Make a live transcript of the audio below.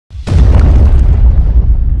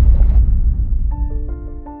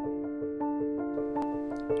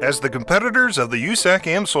As the competitors of the USAC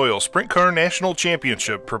AMSOIL Sprint Car National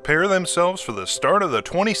Championship prepare themselves for the start of the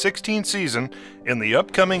 2016 season in the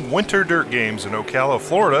upcoming Winter Dirt Games in Ocala,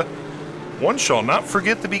 Florida, one shall not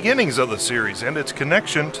forget the beginnings of the series and its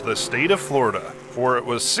connection to the state of Florida, for it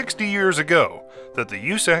was 60 years ago that the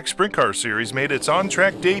USAC Sprint Car Series made its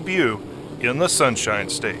on-track debut in the Sunshine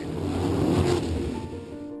State.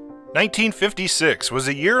 1956 was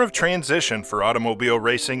a year of transition for automobile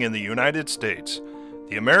racing in the United States.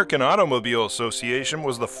 The American Automobile Association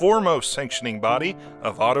was the foremost sanctioning body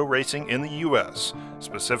of auto racing in the U.S.,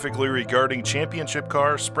 specifically regarding championship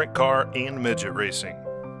car, sprint car, and midget racing.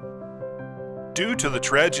 Due to the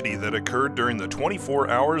tragedy that occurred during the 24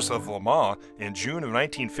 Hours of Le Mans in June of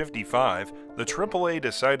 1955, the AAA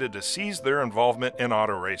decided to cease their involvement in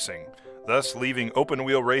auto racing, thus leaving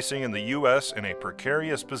open-wheel racing in the U.S. in a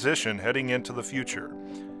precarious position heading into the future.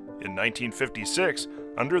 In 1956,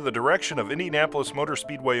 under the direction of Indianapolis Motor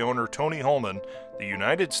Speedway owner Tony Holman, the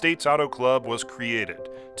United States Auto Club was created,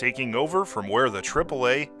 taking over from where the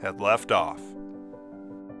AAA had left off.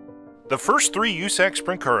 The first three USAC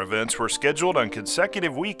Sprint Car events were scheduled on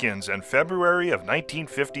consecutive weekends in February of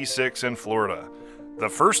 1956 in Florida. The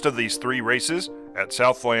first of these three races, at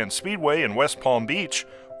Southland Speedway in West Palm Beach,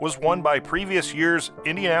 was won by previous year's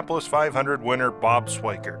Indianapolis 500 winner Bob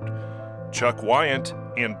Swikert. Chuck Wyant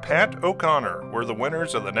and Pat O'Connor were the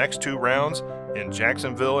winners of the next two rounds in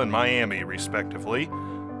Jacksonville and Miami, respectively,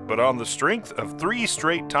 but on the strength of three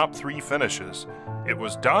straight top three finishes, it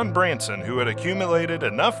was Don Branson who had accumulated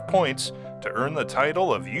enough points to earn the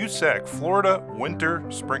title of USAC Florida Winter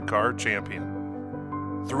Sprint Car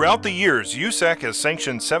Champion. Throughout the years, USAC has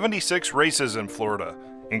sanctioned 76 races in Florida,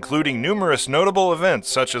 including numerous notable events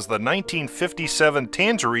such as the 1957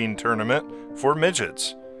 Tangerine Tournament for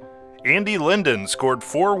midgets. Andy Linden scored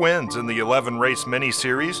 4 wins in the 11-race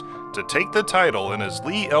mini-series to take the title in his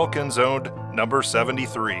Lee Elkins-owned number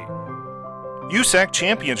 73. USAC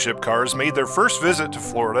championship cars made their first visit to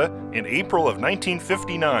Florida in April of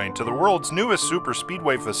 1959 to the world's newest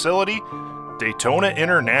superspeedway facility, Daytona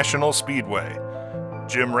International Speedway.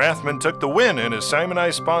 Jim Rathman took the win in his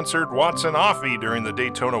Simonized-sponsored Watson Offie during the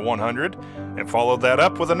Daytona 100, and followed that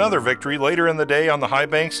up with another victory later in the day on the high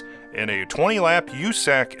banks in a 20-lap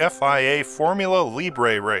USAC FIA Formula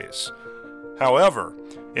Libre race. However,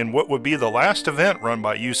 in what would be the last event run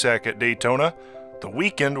by USAC at Daytona, the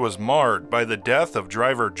weekend was marred by the death of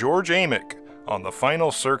driver George Amick on the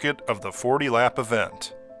final circuit of the 40-lap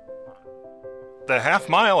event. The half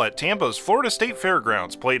mile at Tampa's Florida State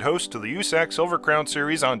Fairgrounds played host to the USAC Silver Crown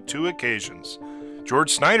Series on 2 occasions.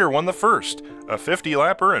 George Snyder won the first, a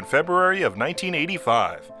 50-lapper in February of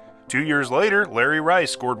 1985. 2 years later, Larry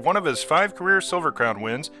Rice scored one of his 5 career Silver Crown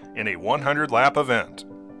wins in a 100-lap event.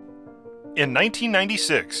 In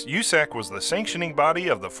 1996, USAC was the sanctioning body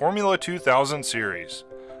of the Formula 2000 Series.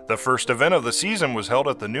 The first event of the season was held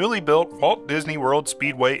at the newly built Walt Disney World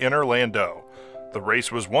Speedway in Orlando. The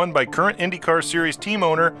race was won by current IndyCar Series team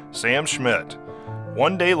owner Sam Schmidt.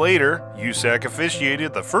 1 day later, USAC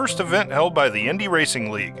officiated the first event held by the Indy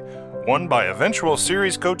Racing League, won by eventual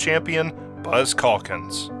series co-champion Buzz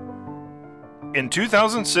Calkins. In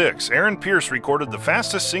 2006, Aaron Pierce recorded the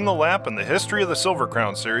fastest single lap in the history of the Silver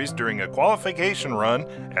Crown Series during a qualification run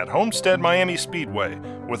at Homestead Miami Speedway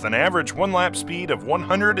with an average one-lap speed of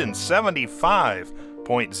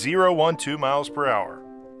 175.012 miles per hour.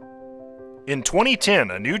 In 2010,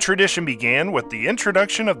 a new tradition began with the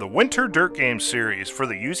introduction of the Winter Dirt Games Series for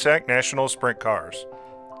the USAC National Sprint Cars.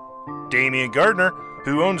 Damian Gardner,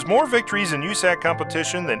 who owns more victories in USAC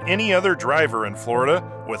competition than any other driver in Florida,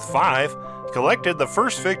 with 5, collected the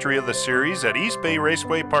first victory of the series at East Bay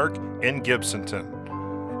Raceway Park in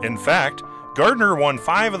Gibsonton. In fact, Gardner won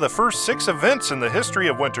 5 of the first 6 events in the history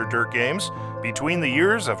of Winter Dirt Games between the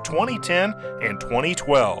years of 2010 and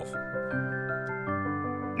 2012.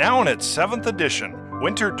 Now in its 7th edition,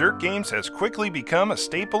 Winter Dirt Games has quickly become a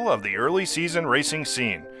staple of the early season racing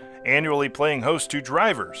scene, annually playing host to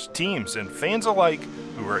drivers, teams, and fans alike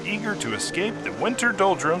who are eager to escape the winter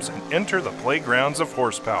doldrums and enter the playgrounds of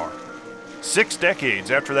horsepower. 6 decades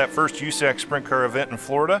after that first USAC Sprint Car event in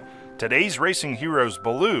Florida, today's racing heroes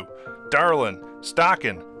Ballou, Darlin,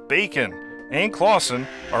 Stockin, Bacon, and Clausen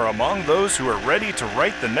are among those who are ready to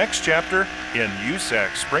write the next chapter in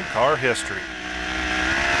USAC Sprint Car history.